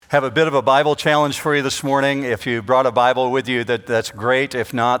Have a bit of a Bible challenge for you this morning. If you brought a Bible with you, that's great.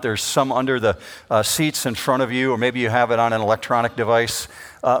 If not, there's some under the seats in front of you, or maybe you have it on an electronic device.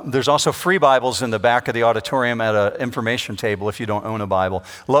 There's also free Bibles in the back of the auditorium at an information table if you don't own a Bible.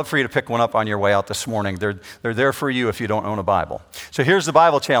 Love for you to pick one up on your way out this morning. They're there for you if you don't own a Bible. So here's the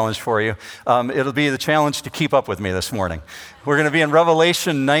Bible challenge for you. It'll be the challenge to keep up with me this morning. We're going to be in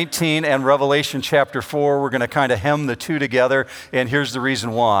Revelation 19 and Revelation chapter 4. We're going to kind of hem the two together, and here's the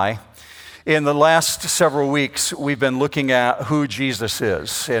reason why. In the last several weeks, we've been looking at who Jesus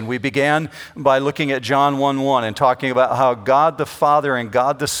is. And we began by looking at John 1:1 and talking about how God the Father and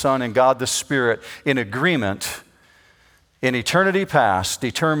God the Son and God the Spirit, in agreement, in eternity past,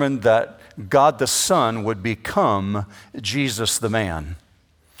 determined that God the Son would become Jesus the man.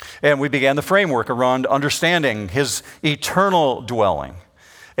 And we began the framework around understanding his eternal dwelling.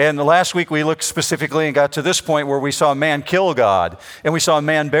 And last week we looked specifically and got to this point where we saw a man kill God, and we saw a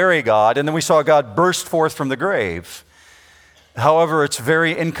man bury God, and then we saw God burst forth from the grave. However, it's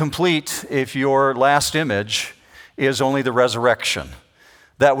very incomplete if your last image is only the resurrection.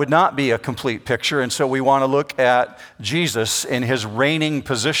 That would not be a complete picture, and so we want to look at Jesus in his reigning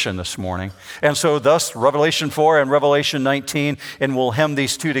position this morning. And so thus, Revelation 4 and Revelation 19, and we'll hem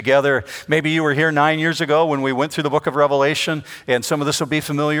these two together. Maybe you were here 9 years ago when we went through the book of Revelation, and some of this will be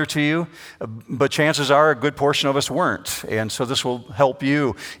familiar to you, but chances are a good portion of us weren't. And so this will help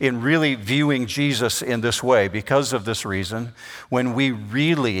you in really viewing Jesus in this way. Because of this reason, when we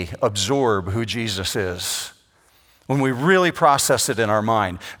really absorb who Jesus is, when we really process it in our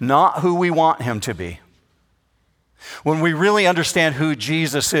mind, not who we want him to be. When we really understand who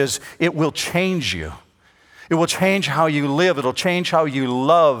Jesus is, it will change you. It will change how you live. It'll change how you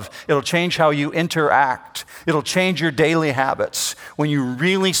love. It'll change how you interact. It'll change your daily habits when you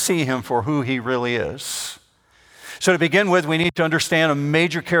really see him for who he really is. So to begin with, we need to understand a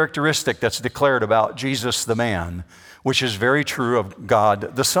major characteristic that's declared about Jesus the man, which is very true of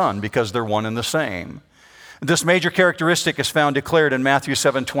God the Son, because they're one and the same. This major characteristic is found declared in Matthew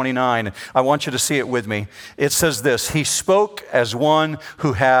 7:29. I want you to see it with me. It says this: he spoke as one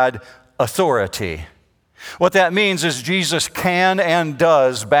who had authority. What that means is Jesus can and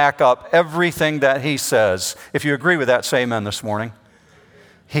does back up everything that he says. If you agree with that, say amen this morning.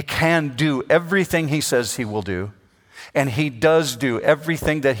 He can do everything he says he will do, and he does do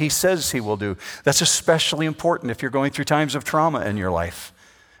everything that he says he will do. That's especially important if you're going through times of trauma in your life.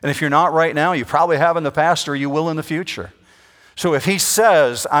 And if you're not right now, you probably have in the past or you will in the future. So if he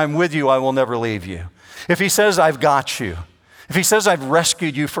says, I'm with you, I will never leave you. If he says, I've got you. If he says, I've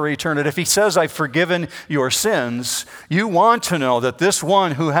rescued you for eternity. If he says, I've forgiven your sins, you want to know that this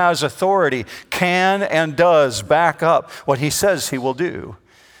one who has authority can and does back up what he says he will do.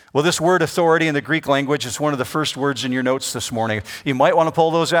 Well, this word authority in the Greek language is one of the first words in your notes this morning. You might want to pull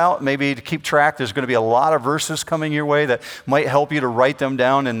those out, maybe to keep track. There's going to be a lot of verses coming your way that might help you to write them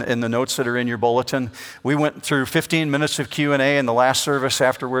down in the notes that are in your bulletin. We went through 15 minutes of Q&A in the last service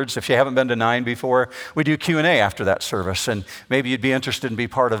afterwards. If you haven't been to 9 before, we do Q&A after that service, and maybe you'd be interested and be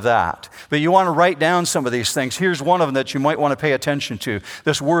part of that. But you want to write down some of these things. Here's one of them that you might want to pay attention to,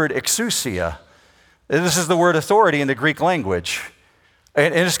 this word exousia. This is the word authority in the Greek language.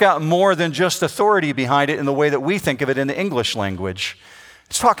 And it's got more than just authority behind it in the way that we think of it in the English language.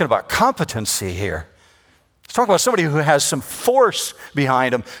 It's talking about competency here. It's talking about somebody who has some force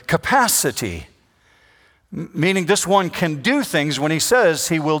behind him, capacity, meaning this one can do things when he says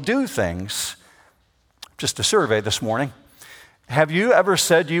he will do things. Just a survey this morning. Have you ever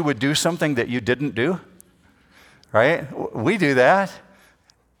said you would do something that you didn't do? Right? We do that.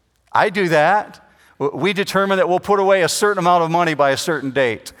 I do that. We determine that we'll put away a certain amount of money by a certain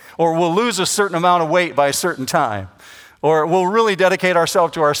date, or we'll lose a certain amount of weight by a certain time, or we'll really dedicate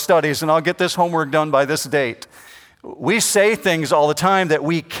ourselves to our studies and I'll get this homework done by this date. We say things all the time that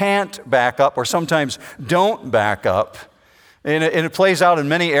we can't back up or sometimes don't back up. And it plays out in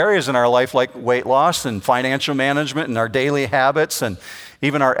many areas in our life, like weight loss and financial management and our daily habits and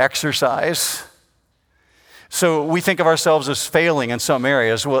even our exercise. So we think of ourselves as failing in some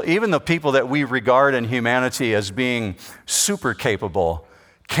areas. Well, even the people that we regard in humanity as being super capable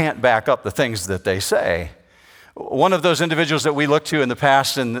can't back up the things that they say. One of those individuals that we looked to in the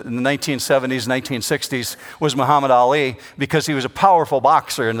past in the 1970s, 1960s was Muhammad Ali, because he was a powerful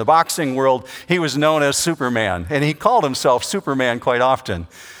boxer. In the boxing world, he was known as Superman, and he called himself Superman quite often.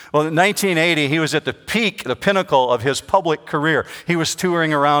 Well, in 1980, he was at the peak, the pinnacle of his public career. He was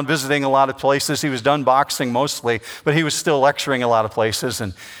touring around, visiting a lot of places. He was done boxing mostly, but he was still lecturing a lot of places.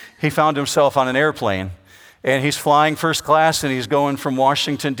 And he found himself on an airplane. And he's flying first class, and he's going from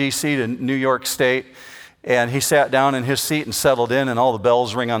Washington, D.C. to New York State. And he sat down in his seat and settled in, and all the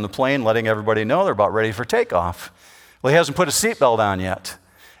bells ring on the plane, letting everybody know they're about ready for takeoff. Well, he hasn't put a seatbelt on yet.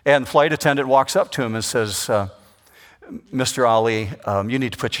 And the flight attendant walks up to him and says, Mr. Ali, you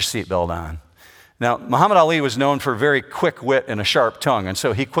need to put your seatbelt on. Now, Muhammad Ali was known for very quick wit and a sharp tongue, and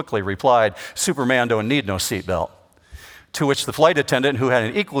so he quickly replied, Superman don't need no seatbelt. To which the flight attendant, who had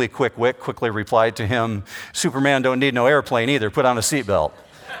an equally quick wit, quickly replied to him, Superman don't need no airplane either, put on a seatbelt.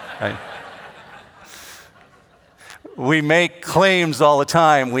 Right? We make claims all the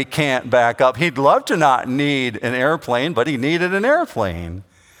time we can't back up. He'd love to not need an airplane, but he needed an airplane.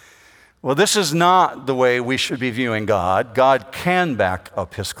 Well, this is not the way we should be viewing God. God can back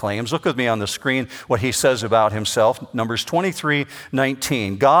up his claims. Look with me on the screen what he says about himself. Numbers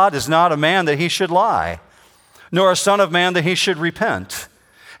 23:19. God is not a man that he should lie, nor a son of man that he should repent.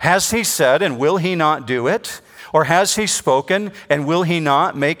 Has he said, and will he not do it? Or has he spoken, and will he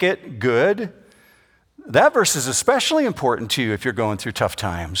not make it good? That verse is especially important to you if you're going through tough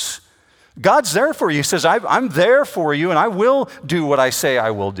times. God's there for you. He says, I'm there for you, and I will do what I say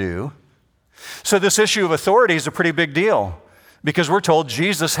I will do. So this issue of authority is a pretty big deal because we're told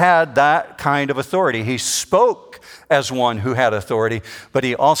Jesus had that kind of authority. He spoke as one who had authority, but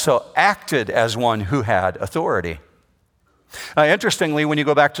he also acted as one who had authority. Interestingly, when you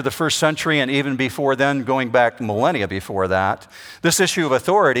go back to the first century and even before then, going back millennia before that, this issue of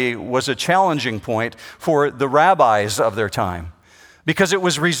authority was a challenging point for the rabbis of their time, because it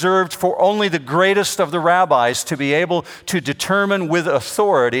was reserved for only the greatest of the rabbis to be able to determine with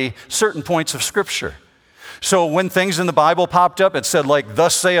authority certain points of Scripture. So when things in the Bible popped up, it said like,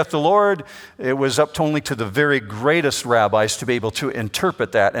 thus saith the Lord, it was up to only to the very greatest rabbis to be able to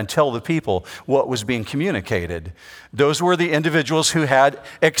interpret that and tell the people what was being communicated. Those were the individuals who had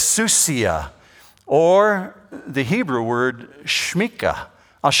exousia, or the Hebrew word shmika.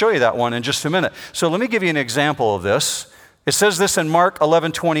 I'll show you that one in just a minute. So let me give you an example of this. It says this in Mark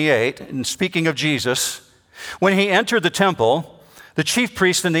 11:28, and speaking of Jesus, when he entered the temple, the chief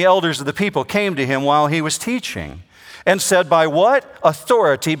priests and the elders of the people came to him while he was teaching and said, by what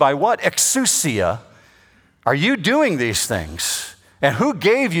authority, by what exousia are you doing these things? And who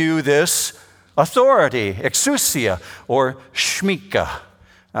gave you this authority, exousia, or shmika?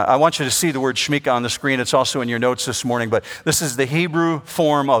 I want you to see the word shmika on the screen. It's also in your notes this morning, but this is the Hebrew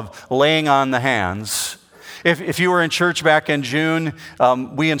form of laying on the hands. If you were in church back in June,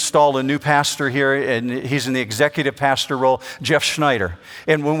 we installed a new pastor here, and he's in the executive pastor role, Jeff Schneider.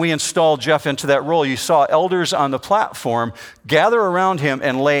 And when we installed Jeff into that role, you saw elders on the platform gather around him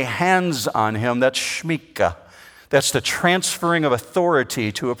and lay hands on him. That's shmika. That's the transferring of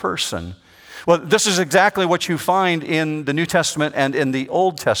authority to a person. Well, this is exactly what you find in the New Testament and in the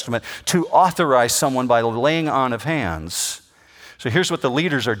Old Testament, to authorize someone by laying on of hands. So here's what the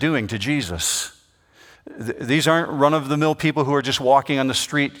leaders are doing to Jesus. These aren't run-of-the-mill people who are just walking on the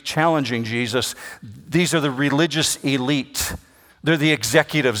street challenging Jesus. These are the religious elite. They're the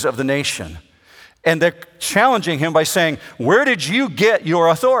executives of the nation. And they're challenging him by saying, where did you get your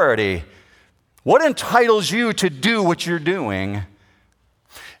authority? What entitles you to do what you're doing?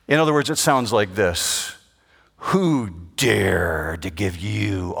 In other words, it sounds like this. Who dared to give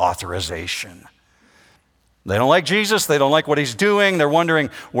you authorization? They don't like Jesus. They don't like what he's doing. They're wondering,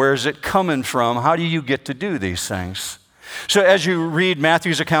 where is it coming from? How do you get to do these things? So as you read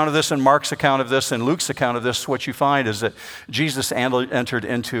Matthew's account of this and Mark's account of this and Luke's account of this, what you find is that Jesus entered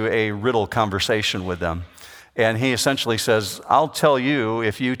into a riddle conversation with them. And he essentially says, I'll tell you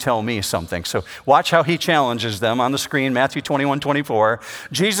if you tell me something. So watch how he challenges them on the screen, Matthew 21:24.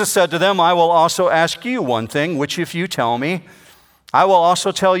 Jesus said to them, I will also ask you one thing, which if you tell me, I will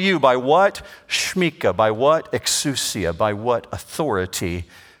also tell you by what shmika, by what exousia, by what authority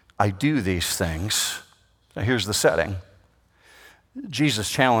I do these things. Now here's the setting. Jesus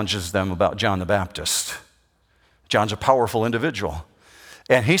challenges them about John the Baptist. John's a powerful individual.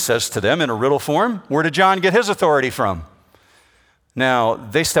 And he says to them in a riddle form, where did John get his authority from? Now,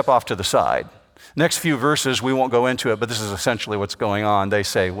 they step off to the side. Next few verses, we won't go into it, but this is essentially what's going on. They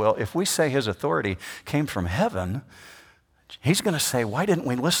say, well, if we say his authority came from heaven, he's going to say, why didn't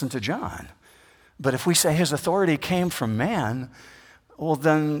we listen to John? But if we say his authority came from man, well,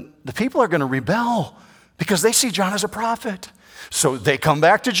 then the people are going to rebel because they see John as a prophet. So they come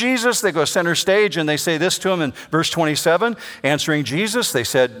back to Jesus, they go center stage, and they say this to him in verse 27. Answering Jesus, they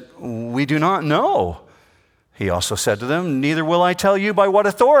said, we do not know. He also said to them, neither will I tell you by what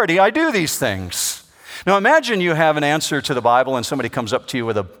authority I do these things. Now imagine you have an answer to the Bible and somebody comes up to you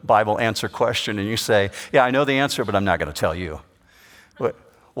with a Bible answer question and you say, yeah, I know the answer, but I'm not going to tell you. What?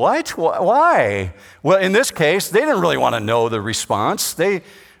 Why? Well, in this case, they didn't really want to know the response. They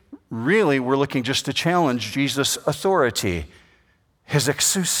really we're looking just to challenge Jesus' authority, his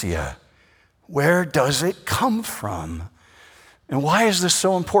exousia. Where does it come from? And why is this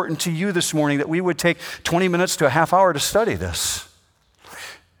so important to you this morning that we would take 20 minutes to a half hour to study this?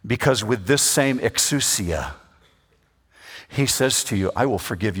 Because with this same exousia, he says to you, I will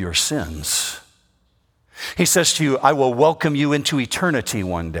forgive your sins. He says to you, I will welcome you into eternity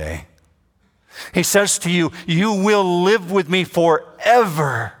one day. He says to you, you will live with me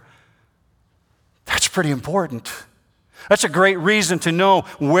forever. That's pretty important. That's a great reason to know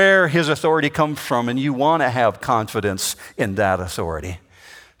where his authority comes from, and you want to have confidence in that authority.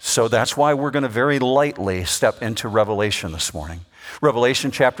 So that's why we're going to very lightly step into Revelation this morning.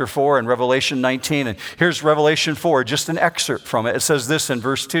 Revelation chapter 4 and Revelation 19. And here's Revelation 4, just an excerpt from it. It says this in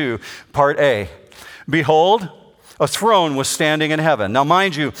verse 2, part A. Behold, a throne was standing in heaven. Now,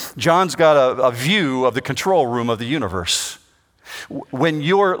 mind you, John's got a view of the control room of the universe. When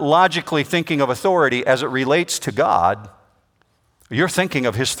you're logically thinking of authority as it relates to God, you're thinking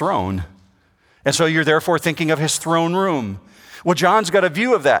of his throne. And so you're therefore thinking of his throne room. Well, John's got a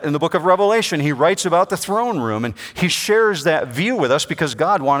view of that in the book of Revelation. He writes about the throne room, and he shares that view with us because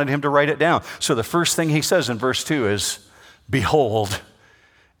God wanted him to write it down. So the first thing he says in verse 2 is, behold.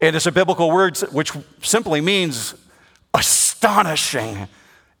 And it's a biblical word which simply means astonishing.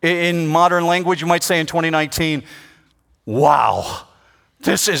 In modern language, you might say in 2019, wow,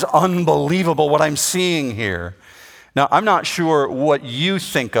 this is unbelievable what I'm seeing here. Now, I'm not sure what you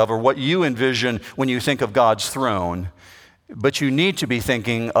think of or what you envision when you think of God's throne, but you need to be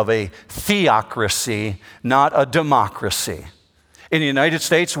thinking of a theocracy, not a democracy. In the United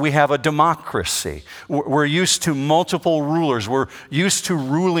States, we have a democracy. We're used to multiple rulers. We're used to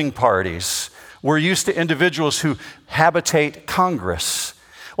ruling parties. We're used to individuals who habitate Congress.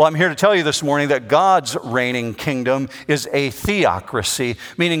 Well, I'm here to tell you this morning that God's reigning kingdom is a theocracy,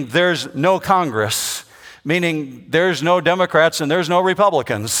 meaning there's no Congress, meaning there's no Democrats and there's no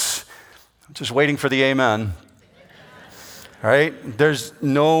Republicans. I'm just waiting for the amen. All right? There's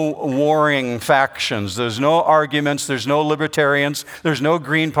no warring factions. There's no arguments. There's no libertarians. There's no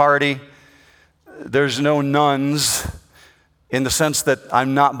Green Party. There's no nuns in the sense that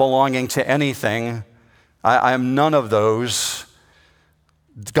I'm not belonging to anything. I am none of those.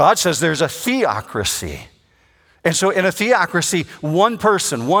 God says there's a theocracy. And so in a theocracy, one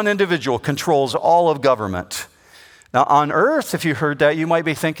person, one individual controls all of government. Now on earth, if you heard that, you might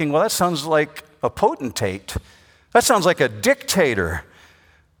be thinking, well, that sounds like a potentate. That sounds like a dictator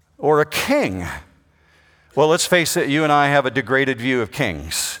or a king. Well, let's face it, you and I have a degraded view of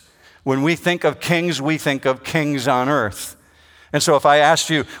kings. When we think of kings, we think of kings on earth. And so if I asked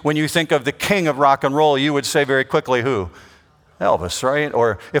you, when you think of the king of rock and roll, you would say very quickly, who? Elvis, right?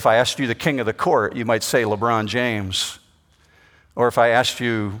 Or if I asked you the king of the court, you might say LeBron James. Or if I asked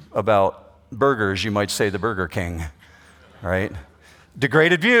you about burgers, you might say the Burger King, right?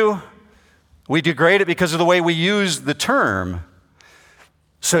 Degraded view. We degrade it because of the way we use the term.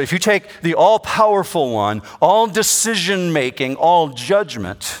 So if you take the all-powerful one, all decision-making, all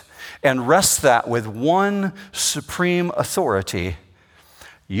judgment, and rest that with one supreme authority,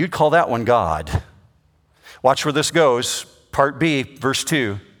 you'd call that one God. Watch where this goes. Part B, verse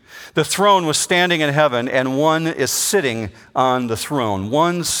 2. The throne was standing in heaven, and one is sitting on the throne.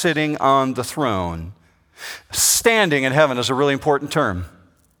 One sitting on the throne. Standing in heaven is a really important term.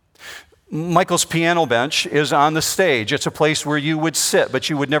 Michael's piano bench is on the stage. It's a place where you would sit, but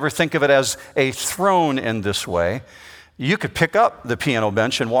you would never think of it as a throne in this way. You could pick up the piano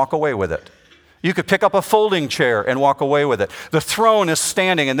bench and walk away with it. You could pick up a folding chair and walk away with it. The throne is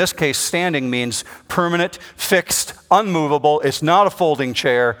standing. In this case, standing means permanent, fixed, unmovable. It's not a folding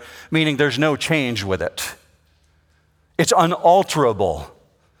chair, meaning there's no change with it. It's unalterable.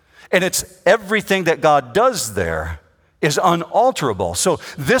 And it's everything that God does there is unalterable. So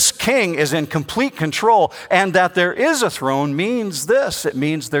this king is in complete control, and that there is a throne means this. It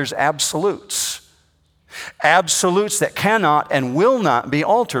means there's absolutes. Absolutes that cannot and will not be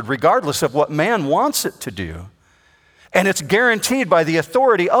altered, regardless of what man wants it to do. And it's guaranteed by the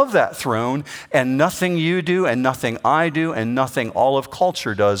authority of that throne, and nothing you do, and nothing I do, and nothing all of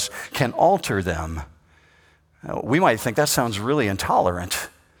culture does can alter them. We might think that sounds really intolerant.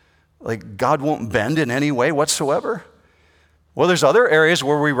 Like God won't bend in any way whatsoever. Well, there's other areas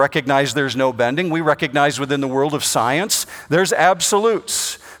where we recognize there's no bending. We recognize within the world of science, there's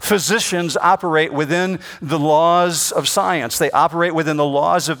absolutes. Physicians operate within the laws of science. They operate within the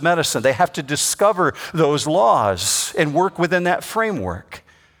laws of medicine. They have to discover those laws and work within that framework.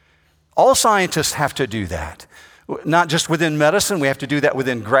 All scientists have to do that. Not just within medicine, we have to do that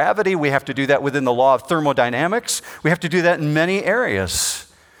within gravity. We have to do that within the law of thermodynamics. We have to do that in many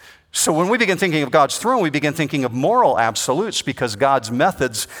areas. So when we begin thinking of God's throne, we begin thinking of moral absolutes because God's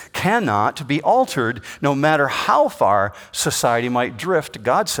methods cannot be altered no matter how far society might drift.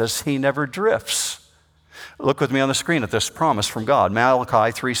 God says he never drifts. Look with me on the screen at this promise from God,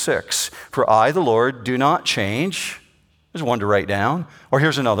 Malachi 3:6. For I, the Lord, do not change. There's one to write down. Or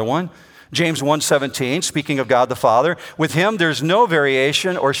here's another one. James 1:17, speaking of God the Father, with him there's no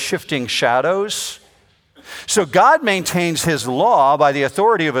variation or shifting shadows. So God maintains his law by the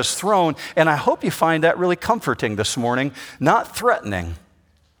authority of his throne, and I hope you find that really comforting this morning, not threatening.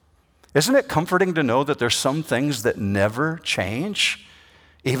 Isn't it comforting to know that there's some things that never change,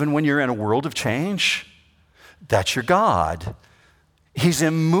 even when you're in a world of change? That's your God. He's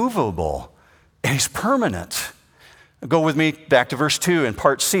immovable, and he's permanent. Go with me back to verse 2 in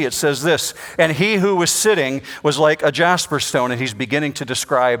part C. It says this, and he who was sitting was like a jasper stone, and he's beginning to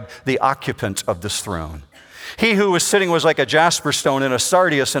describe the occupant of this throne. He who was sitting was like a jasper stone and a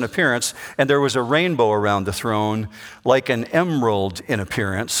sardius in appearance, and there was a rainbow around the throne, like an emerald in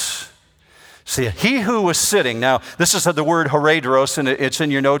appearance. See, he who was sitting, now this is the word horedros, and it's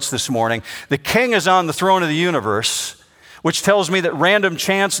in your notes this morning. The king is on the throne of the universe, which tells me that random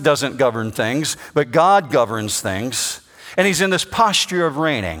chance doesn't govern things, but God governs things, and he's in this posture of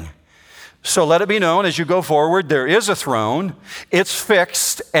reigning. So let it be known as you go forward, there is a throne, it's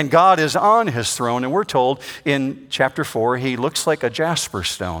fixed, and God is on his throne. And we're told in chapter 4, he looks like a jasper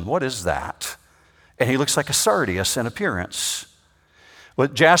stone. What is that? And he looks like a sardius in appearance. Well,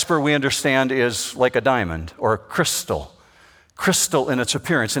 jasper, we understand, is like a diamond or a crystal in its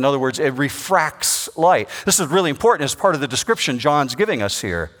appearance. In other words, it refracts light. This is really important as part of the description John's giving us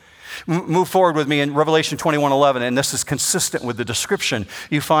here. Move forward with me in Revelation 21:11, and this is consistent with the description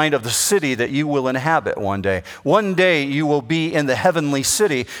you find of the city that you will inhabit one day. One day you will be in the heavenly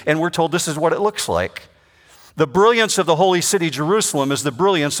city, and we're told this is what it looks like. The brilliance of the holy city Jerusalem is the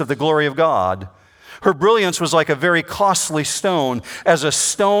brilliance of the glory of God. Her brilliance was like a very costly stone, as a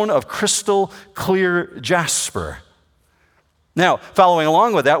stone of crystal clear jasper. Now, following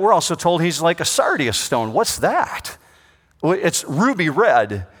along with that, we're also told he's like a sardius stone. What's that? Well, it's ruby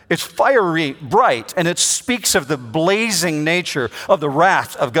red. It's fiery bright, and it speaks of the blazing nature of the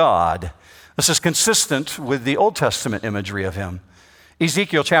wrath of God. This is consistent with the Old Testament imagery of him.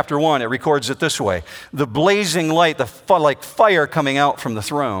 Ezekiel chapter 1, it records it this way. The blazing light, like fire coming out from the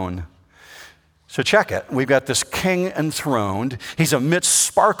throne. So check it. We've got this king enthroned. He's amidst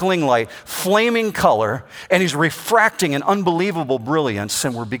sparkling light, flaming color, and he's refracting an unbelievable brilliance,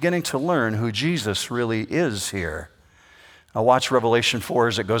 and we're beginning to learn who Jesus really is here. Now watch Revelation 4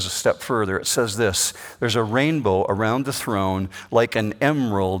 as it goes a step further. It says this, there's a rainbow around the throne like an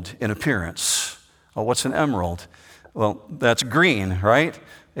emerald in appearance. Oh, what's an emerald? Well, that's green, right?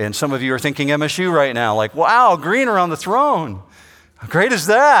 And some of you are thinking MSU right now, like, wow, green around the throne. How great is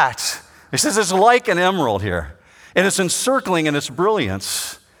that? He says it's like an emerald here, and it's encircling in its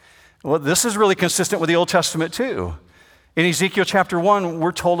brilliance. Well, this is really consistent with the Old Testament too. In Ezekiel chapter 1,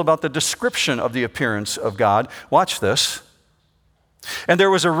 we're told about the description of the appearance of God. Watch this. And there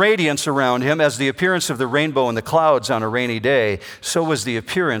was a radiance around him as the appearance of the rainbow in the clouds on a rainy day. So was the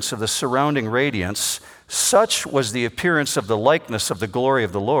appearance of the surrounding radiance. Such was the appearance of the likeness of the glory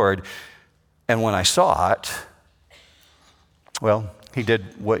of the Lord. And when I saw it, well, he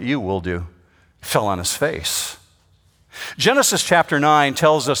did what you will do. He fell on his face. Genesis chapter 9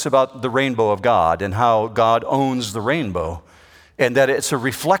 tells us about the rainbow of God and how God owns the rainbow and that it's a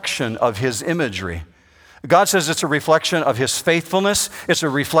reflection of his imagery. God says it's a reflection of his faithfulness. It's a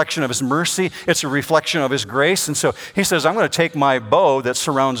reflection of his mercy. It's a reflection of his grace. And so he says, I'm going to take my bow that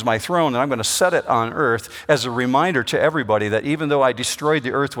surrounds my throne and I'm going to set it on earth as a reminder to everybody that even though I destroyed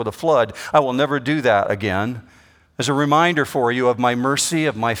the earth with a flood, I will never do that again. As a reminder for you of my mercy,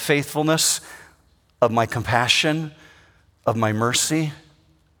 of my faithfulness, of my compassion, of my mercy.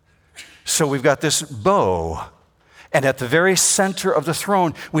 So we've got this bow. And at the very center of the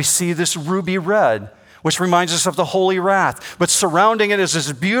throne, we see this ruby red, which reminds us of the holy wrath. But surrounding it is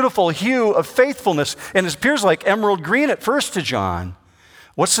this beautiful hue of faithfulness, and it appears like emerald green at first to John.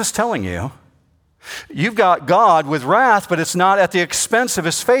 What's this telling you? You've got God with wrath, but it's not at the expense of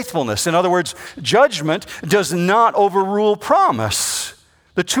his faithfulness. In other words, judgment does not overrule promise.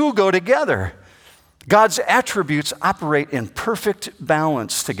 The two go together. God's attributes operate in perfect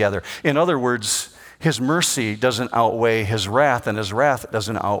balance together. In other words, his mercy doesn't outweigh his wrath, and his wrath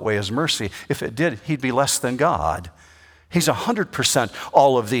doesn't outweigh his mercy. If it did, he'd be less than God. He's 100%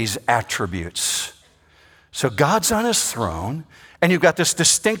 all of these attributes. So God's on his throne, and you've got this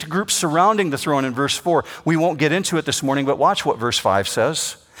distinct group surrounding the throne in verse 4. We won't get into it this morning, but watch what verse 5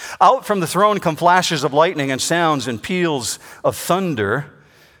 says. Out from the throne come flashes of lightning and sounds and peals of thunder.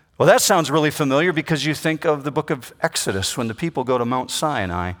 Well, that sounds really familiar because you think of the book of Exodus when the people go to Mount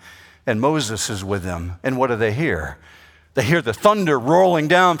Sinai and Moses is with them. And what do they hear? They hear the thunder rolling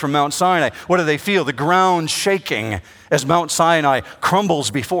down from Mount Sinai. What do they feel? The ground shaking as Mount Sinai crumbles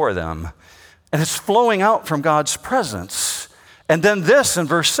before them. And it's flowing out from God's presence. And then this in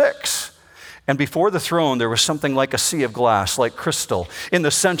verse 6. And before the throne, there was something like a sea of glass, like crystal. In the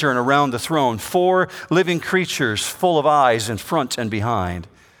center and around the throne, 4 living creatures full of eyes in front and behind.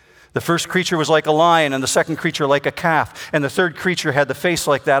 The first creature was like a lion, and the second creature like a calf, and the third creature had the face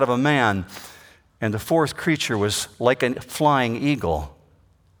like that of a man, and the fourth creature was like a flying eagle.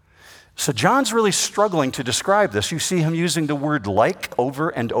 So John's really struggling to describe this. You see him using the word like over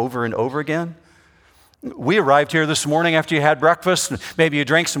and over and over again. We arrived here this morning after you had breakfast, maybe you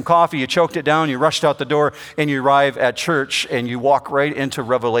drank some coffee, you choked it down, you rushed out the door, and you arrive at church, and you walk right into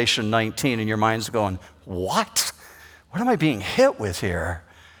Revelation 19, and your mind's going, what? What am I being hit with here?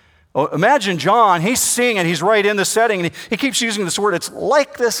 Well, imagine John, he's seeing it, he's right in the setting, and he keeps using this word, it's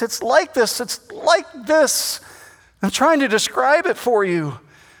like this, it's like this, it's like this. I'm trying to describe it for you.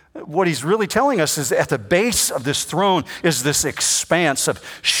 What he's really telling us is at the base of this throne is this expanse of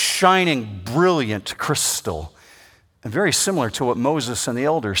shining, brilliant crystal, and very similar to what Moses and the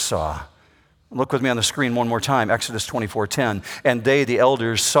elders saw. Look with me on the screen one more time, Exodus 24:10. And they, the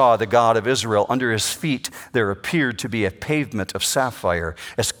elders, saw the God of Israel. Under his feet there appeared to be a pavement of sapphire,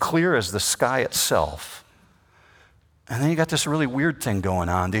 as clear as the sky itself. And then you got this really weird thing going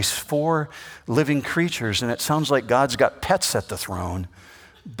on, these 4 living creatures, and it sounds like God's got pets at the throne,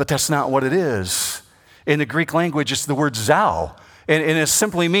 but that's not what it is. In the Greek language, it's the word zao, and it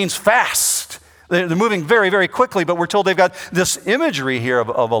simply means fast. They're moving very, very quickly, but we're told they've got this imagery here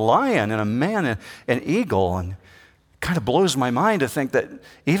of a lion and a man and an eagle. And it kind of blows my mind to think that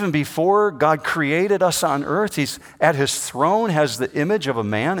even before God created us on earth, he's at his throne, has the image of a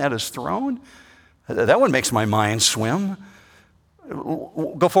man at his throne. That one makes my mind swim.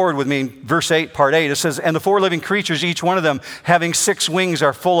 Go forward with me, verse 8, part 8. It says, and the 4 living creatures, each one of them having 6 wings,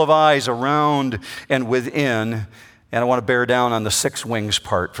 are full of eyes around and within. And I want to bear down on the 6 wings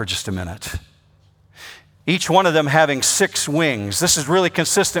part for just a minute. Each one of them having 6 wings. This is really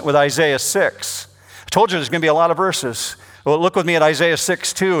consistent with Isaiah 6. I told you there's going to be a lot of verses. Well, look with me at Isaiah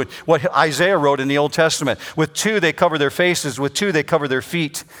 6:2, what Isaiah wrote in the Old Testament. With 2 they cover their faces, with 2 they cover their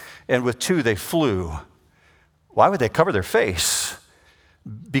feet, and with 2 they flew. Why would they cover their face?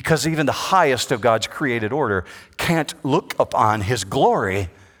 Because even the highest of God's created order can't look upon his glory.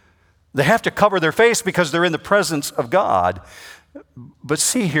 They have to cover their face because they're in the presence of God. But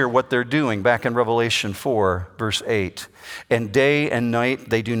see here what they're doing back in Revelation 4, verse 8. And day and night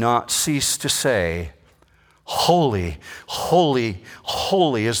they do not cease to say, holy, holy,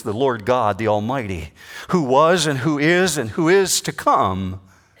 holy is the Lord God, the Almighty, who was and who is to come.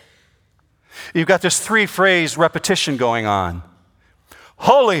 You've got this 3-phrase repetition going on.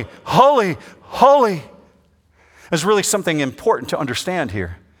 Holy, holy, holy. There's really something important to understand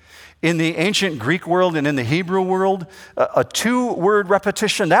here. In the ancient Greek world and in the Hebrew world, a 2-word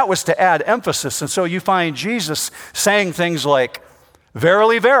repetition, that was to add emphasis. And so you find Jesus saying things like,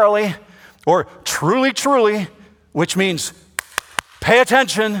 verily, verily, or truly, truly, which means pay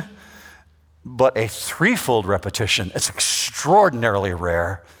attention. But a 3-fold repetition, it's extraordinarily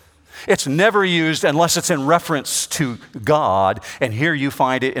rare. It's never used unless it's in reference to God, and here you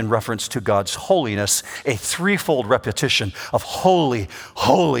find it in reference to God's holiness, a 3-fold repetition of holy,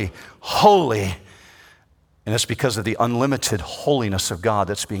 holy, holy. And it's because of the unlimited holiness of God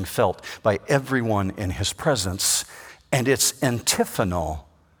that's being felt by everyone in his presence, and it's antiphonal.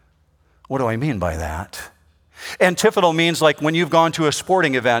 What do I mean by that? Antiphonal means like when you've gone to a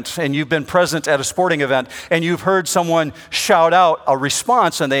sporting event and you've been present at a sporting event and you've heard someone shout out a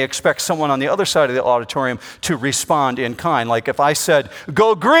response and they expect someone on the other side of the auditorium to respond in kind. Like if I said,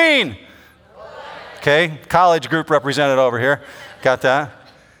 go green. Okay, college group represented over here. Got that?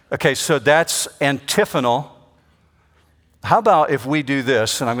 Okay, so that's antiphonal. How about if we do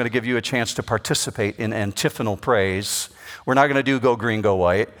this, and I'm going to give you a chance to participate in antiphonal praise. We're not going to do go green, go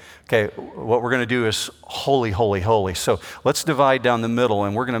white. Okay, what we're going to do is holy, holy, holy. So let's divide down the middle,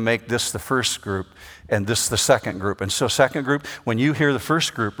 and we're going to make this the first group and this the second group. And so second group, when you hear the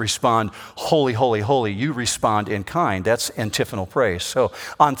first group respond, holy, holy, holy, you respond in kind. That's antiphonal praise. So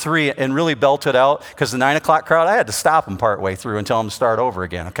on 3, and really belt it out, because the 9 o'clock crowd, I had to stop them partway through and tell them to start over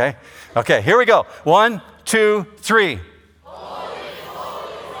again, okay? Okay, here we go. 1, 2, 3.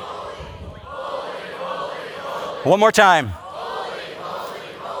 One more time.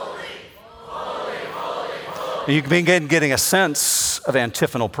 You begin getting a sense of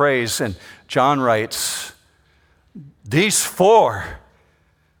antiphonal praise, and John writes, these 4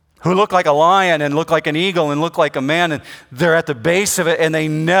 who look like a lion and look like an eagle and look like a man, and they're at the base of it, and they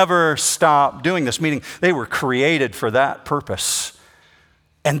never stop doing this, meaning they were created for that purpose.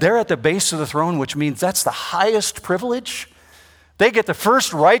 And they're at the base of the throne, which means that's the highest privilege. They get the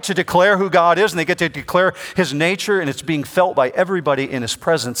first right to declare who God is, and they get to declare his nature, and it's being felt by everybody in his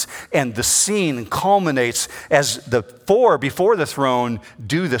presence. And the scene culminates as the four before the throne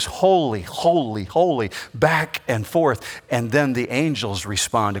do this holy, holy, holy, back and forth. And then the angels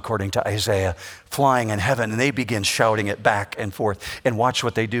respond, according to Isaiah, flying in heaven, and they begin shouting it back and forth. And watch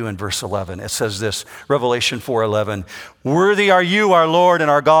what they do in verse 11. It says this, Revelation 4:11, "Worthy are you, our Lord and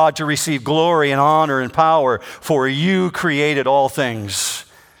our God, to receive glory and honor and power, for you created all things,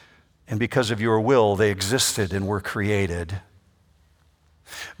 and because of your will they existed and were created."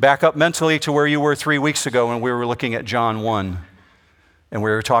 Back up mentally to where you were 3 weeks ago when we were looking at John 1, and we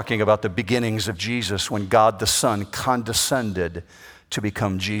were talking about the beginnings of Jesus when God the Son condescended to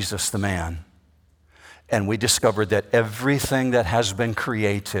become Jesus the man. And we discovered that everything that has been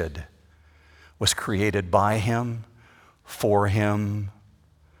created was created by him, for him,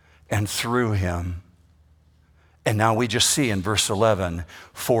 and through him. And now we just see in verse 11,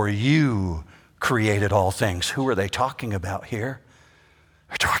 "For you created all things." Who are they talking about here?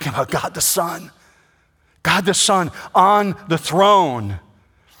 They're talking about God the Son. God the Son on the throne.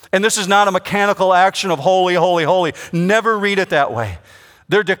 And this is not a mechanical action of holy, holy, holy. Never read it that way.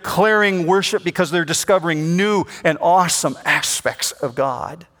 They're declaring worship because they're discovering new and awesome aspects of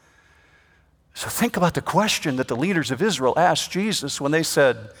God. So think about the question that the leaders of Israel asked Jesus when they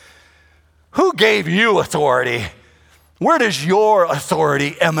said, "Who gave you authority? Where does your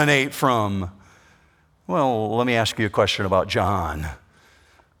authority emanate from?" Well, let me ask you a question about John.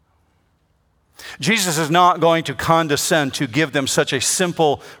 Jesus is not going to condescend to give them such a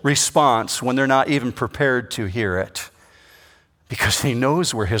simple response when they're not even prepared to hear it, because he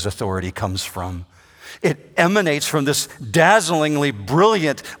knows where his authority comes from. It emanates from this dazzlingly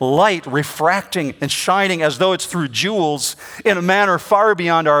brilliant light, refracting and shining as though it's through jewels in a manner far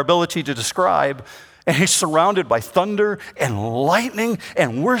beyond our ability to describe. And he's surrounded by thunder and lightning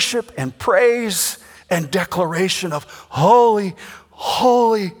and worship and praise and declaration of holy,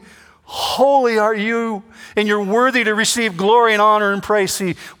 holy, holy are you, and you're worthy to receive glory and honor and praise.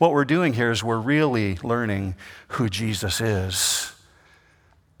 See, what we're doing here is we're really learning who Jesus is.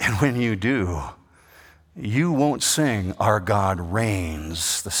 And when you do, you won't sing "Our God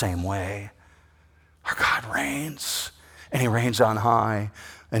reigns" the same way. Our God reigns, and he reigns on high,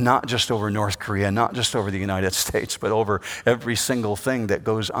 and not just over North Korea, not just over the United States, but over every single thing that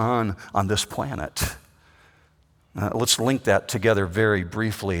goes on this planet. Let's link that together very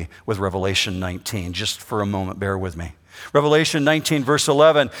briefly with Revelation 19, just for a moment, bear with me. Revelation 19, verse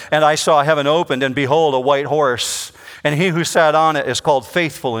 11, "And I saw heaven opened, and behold, a white horse, and he who sat on it is called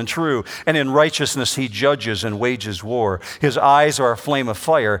Faithful and True, and in righteousness he judges and wages war. His eyes are a flame of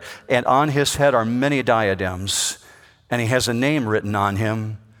fire, and on his head are many diadems, and he has a name written on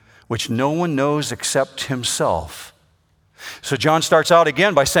him, which no one knows except himself." So John starts out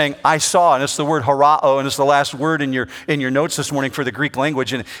again by saying, "I saw," and it's the word horao, and it's the last word in your notes this morning for the Greek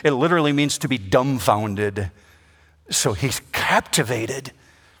language, and it literally means to be dumbfounded. So he's captivated,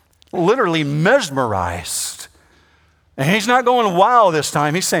 literally mesmerized. And he's not going, "Wow," this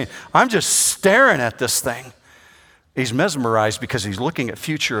time. He's saying, "I'm just staring at this thing." He's mesmerized because he's looking at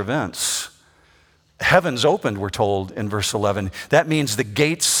future events. Heavens opened, we're told in verse 11. That means the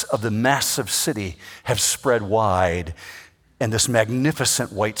gates of the massive city have spread wide, and this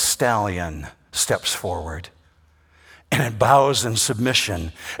magnificent white stallion steps forward. And it bows in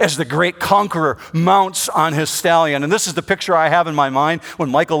submission as the great conqueror mounts on his stallion. And this is the picture I have in my mind when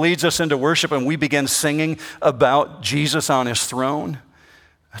Michael leads us into worship and we begin singing about Jesus on his throne.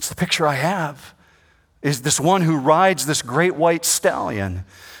 That's the picture I have, is this one who rides this great white stallion.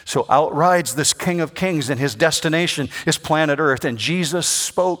 So out rides this King of Kings, and his destination is planet Earth. And Jesus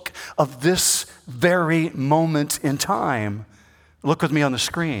spoke of this very moment in time. Look with me on the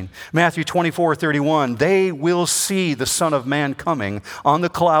screen. Matthew 24:31. "They will see the Son of Man coming on the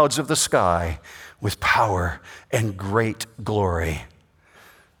clouds of the sky with power and great glory."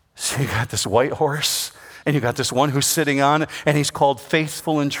 So you got this white horse, and you got this one who's sitting on it, and he's called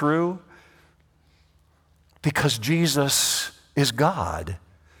Faithful and True because Jesus is God.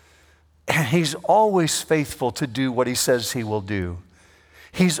 And he's always faithful to do what he says he will do.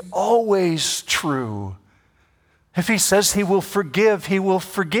 He's always true. If he says he will forgive, he will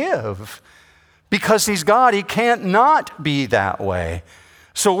forgive. Because he's God, he can't not be that way.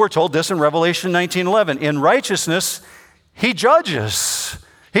 So we're told this in Revelation 19:11. In righteousness, he judges.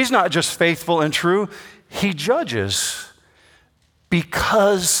 He's not just faithful and true, he judges.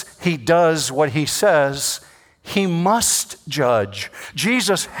 because he does what he says, he must judge.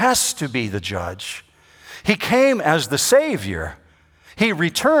 Jesus has to be the judge. He came as the Savior. He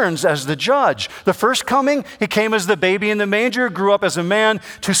returns as the judge. The first coming, he came as the baby in the manger, grew up as a man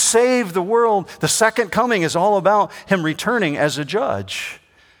to save the world. The second coming is all about him returning as a judge.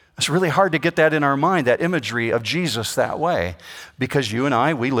 It's really hard to get that in our mind, that imagery of Jesus that way, because you and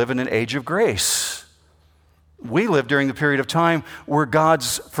I, we live in an age of grace. We live during the period of time where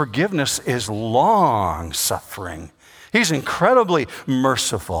God's forgiveness is long-suffering. He's incredibly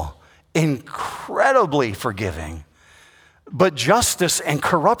merciful, incredibly forgiving. But justice and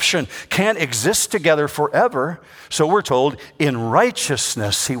corruption can't exist together forever. So we're told, in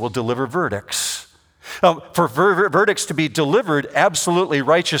righteousness he will deliver verdicts. For verdicts to be delivered absolutely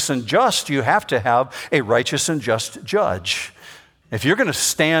righteous and just, you have to have a righteous and just judge. If you're going to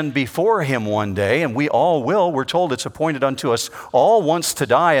stand before him one day, and we all will, we're told it's appointed unto us all once to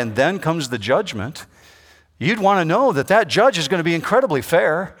die, and then comes the judgment, you'd want to know that that judge is going to be incredibly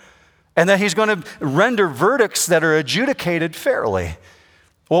fair, and that he's going to render verdicts that are adjudicated fairly.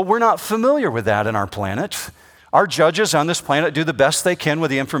 Well, we're not familiar with that in our planet. Our judges on this planet do the best they can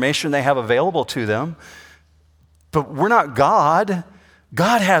with the information they have available to them. But we're not God.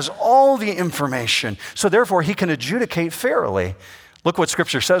 God has all the information, so therefore he can adjudicate fairly. Look what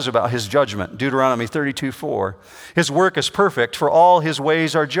Scripture says about his judgment. Deuteronomy 32:4. His work is perfect, for all his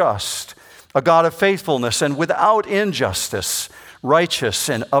ways are just. A God of faithfulness and without injustice. Righteous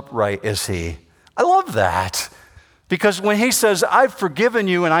and upright is he. I love that. Because when he says, I've forgiven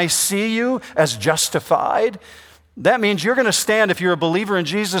you and I see you as justified, that means you're going to stand, if you're a believer in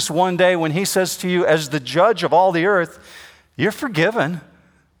Jesus one day, when he says to you, as the judge of all the earth, you're forgiven.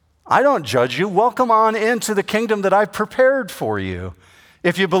 I don't judge you. Welcome on into the kingdom that I've prepared for you.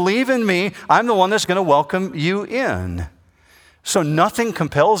 If you believe in me, I'm the one that's going to welcome you in. So nothing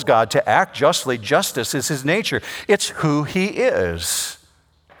compels God to act justly. Justice is his nature. It's who he is.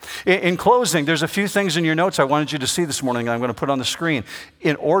 In closing, there's a few things in your notes I wanted you to see this morning I'm going to put on the screen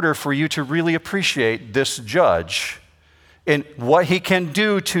in order for you to really appreciate this judge and what he can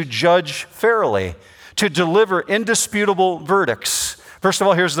do to judge fairly, to deliver indisputable verdicts. First of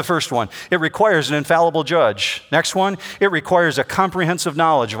all, here's the first one. It requires an infallible judge. Next one, it requires a comprehensive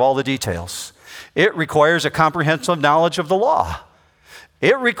knowledge of all the details. It requires a comprehensive knowledge of the law.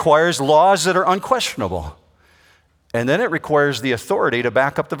 It requires laws that are unquestionable. And then it requires the authority to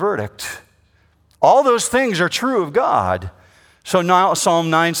back up the verdict. All those things are true of God. So now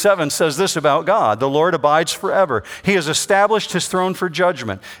Psalm 9:7 says this about God: the Lord abides forever. He has established his throne for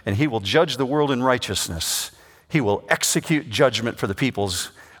judgment, and he will judge the world in righteousness. He will execute judgment for the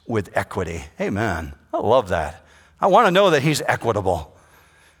peoples with equity. Amen. I love that. I want to know that he's equitable.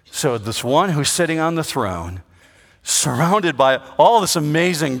 So this one who's sitting on the throne, surrounded by all this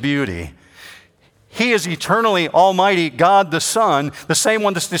amazing beauty, he is eternally almighty God the Son, the same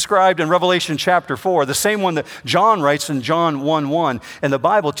one that's described in Revelation chapter 4, the same one that John writes in John 1:1. And the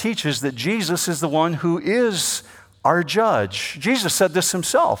Bible teaches that Jesus is the one who is our judge. Jesus said this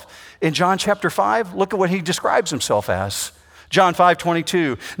himself. In John chapter 5, look at what he describes himself as. John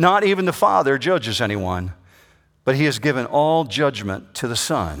 5:22, not even the Father judges anyone, but he has given all judgment to the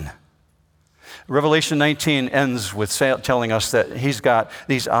Son. Revelation 19 ends with telling us that he's got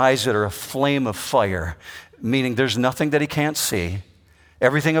these eyes that are a flame of fire, meaning there's nothing that he can't see.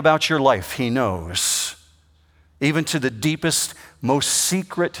 Everything about your life he knows, even to the deepest, most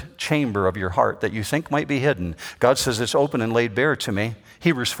secret chamber of your heart that you think might be hidden. God says it's open and laid bare to me.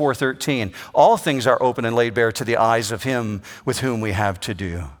 Hebrews 4:13, all things are open and laid bare to the eyes of him with whom we have to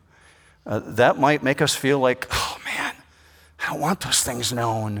do. That might make us feel like, oh man, I don't want those things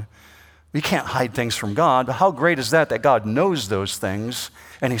known. We can't hide things from God, but how great is that God knows those things,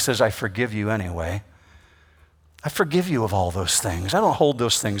 and he says, I forgive you anyway. I forgive you of all those things. I don't hold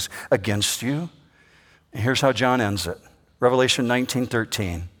those things against you. And here's how John ends it. Revelation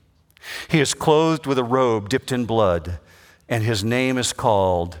 19:13. He is clothed with a robe dipped in blood, and his name is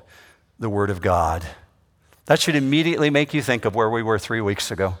called the Word of God. That should immediately make you think of where we were 3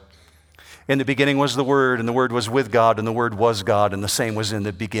 weeks ago. In the beginning was the Word, and the Word was with God, and the Word was God, and the same was in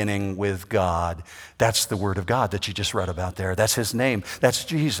the beginning with God. That's the Word of God that you just read about there. That's his name. That's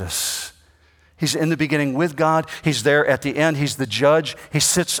Jesus. He's in the beginning with God. He's there at the end. He's the judge. He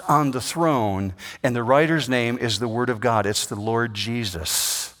sits on the throne, and the writer's name is the Word of God. It's the Lord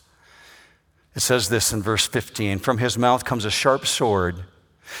Jesus. It says this in verse 15, from his mouth comes a sharp sword.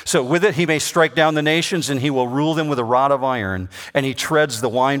 So with it he may strike down the nations, and he will rule them with a rod of iron, and he treads the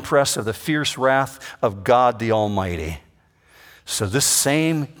winepress of the fierce wrath of God the Almighty. So this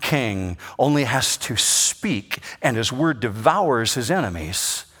same king only has to speak, and his word devours his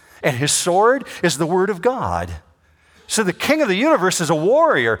enemies. And his sword is the word of God. So the king of the universe is a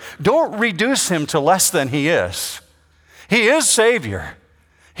warrior. Don't reduce him to less than he is. He is Savior.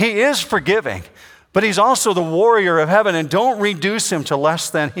 He is forgiving. But he's also the warrior of heaven, and don't reduce him to less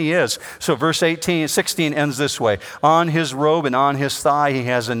than he is. So verse 16 ends this way. On his robe and on his thigh he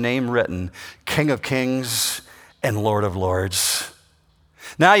has a name written, King of Kings and Lord of Lords.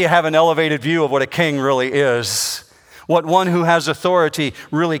 Now you have an elevated view of what a king really is, what one who has authority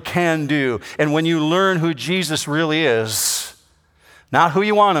really can do. And when you learn who Jesus really is, not who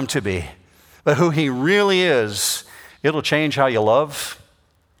you want him to be, but who he really is, it'll change how you love.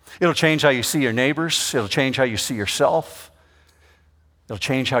 It'll change how you see your neighbors. It'll change how you see yourself. It'll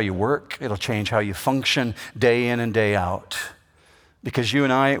change how you work. It'll change how you function day in and day out. Because you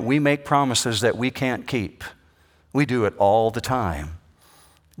and I, we make promises that we can't keep. We do it all the time.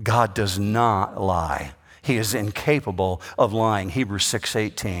 God does not lie. He is incapable of lying. Hebrews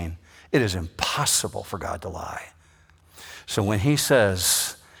 6:18. It is impossible for God to lie. So when he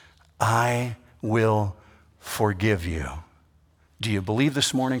says, I will forgive you, do you believe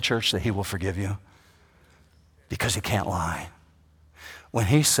this morning, church, that he will forgive you? Because he can't lie. When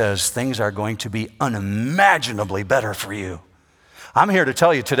he says things are going to be unimaginably better for you, I'm here to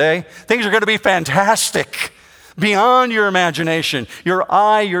tell you today, things are going to be fantastic, beyond your imagination. Your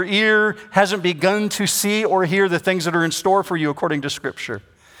eye, your ear hasn't begun to see or hear the things that are in store for you according to Scripture.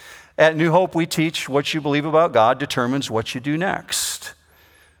 At New Hope, we teach what you believe about God determines what you do next.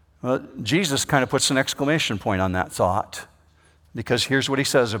 Well, Jesus kind of puts an exclamation point on that thought, because here's what he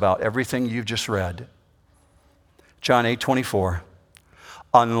says about everything you've just read. John 8:24.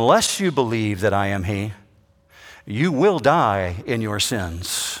 Unless you believe that I am he, you will die in your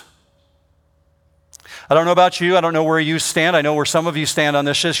sins. I don't know about you. I don't know where you stand. I know where some of you stand on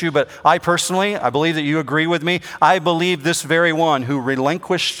this issue, but I believe that you agree with me. I believe this very one who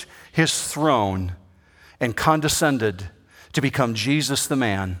relinquished his throne and condescended to become Jesus the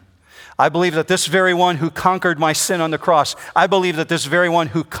man. I believe that this very one who conquered my sin on the cross, I believe that this very one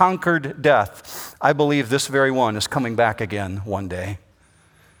who conquered death, I believe this very one is coming back again one day.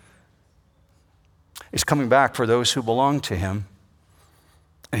 He's coming back for those who belong to him,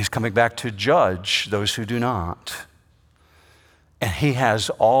 and he's coming back to judge those who do not. And he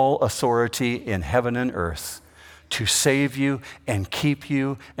has all authority in heaven and earth to save you and keep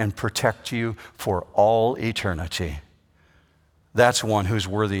you and protect you for all eternity. That's one who's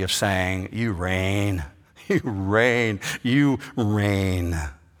worthy of saying, you reign, you reign, you reign.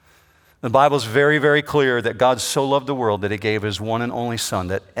 The Bible's very, very clear that God so loved the world that he gave his one and only Son,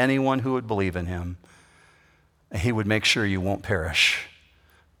 that anyone who would believe in him, he would make sure you won't perish,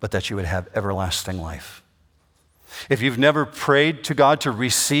 but that you would have everlasting life. If you've never prayed to God to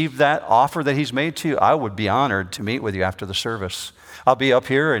receive that offer that he's made to you, I would be honored to meet with you after the service. I'll be up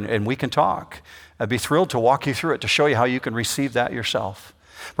here and we can talk. I'd be thrilled to walk you through it, to show you how you can receive that yourself.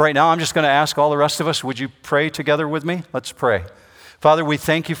 Right now, I'm just going to ask all the rest of us, would you pray together with me? Let's pray. Father, we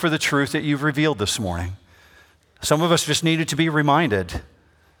thank you for the truth that you've revealed this morning. Some of us just needed to be reminded,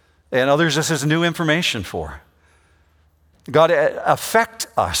 and others this is new information for. God, affect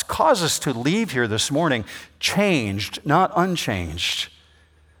us, cause us to leave here this morning changed, not unchanged.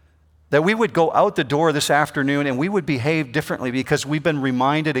 That we would go out the door this afternoon and we would behave differently because we've been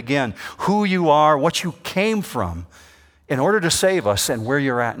reminded again who you are, what you came from in order to save us and where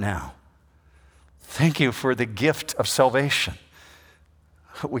you're at now. Thank you for the gift of salvation.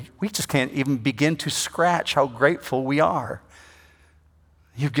 We just can't even begin to scratch how grateful we are.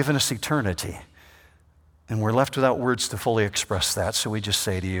 You've given us eternity, and we're left without words to fully express that. So we just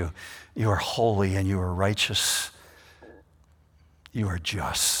say to you, you are holy and you are righteous. You are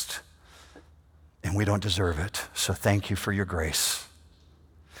just. And we don't deserve it. So thank you for your grace.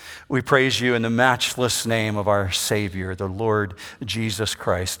 We praise you in the matchless name of our Savior, the Lord Jesus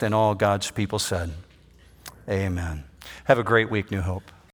Christ. And all God's people said, amen. Have a great week, New Hope.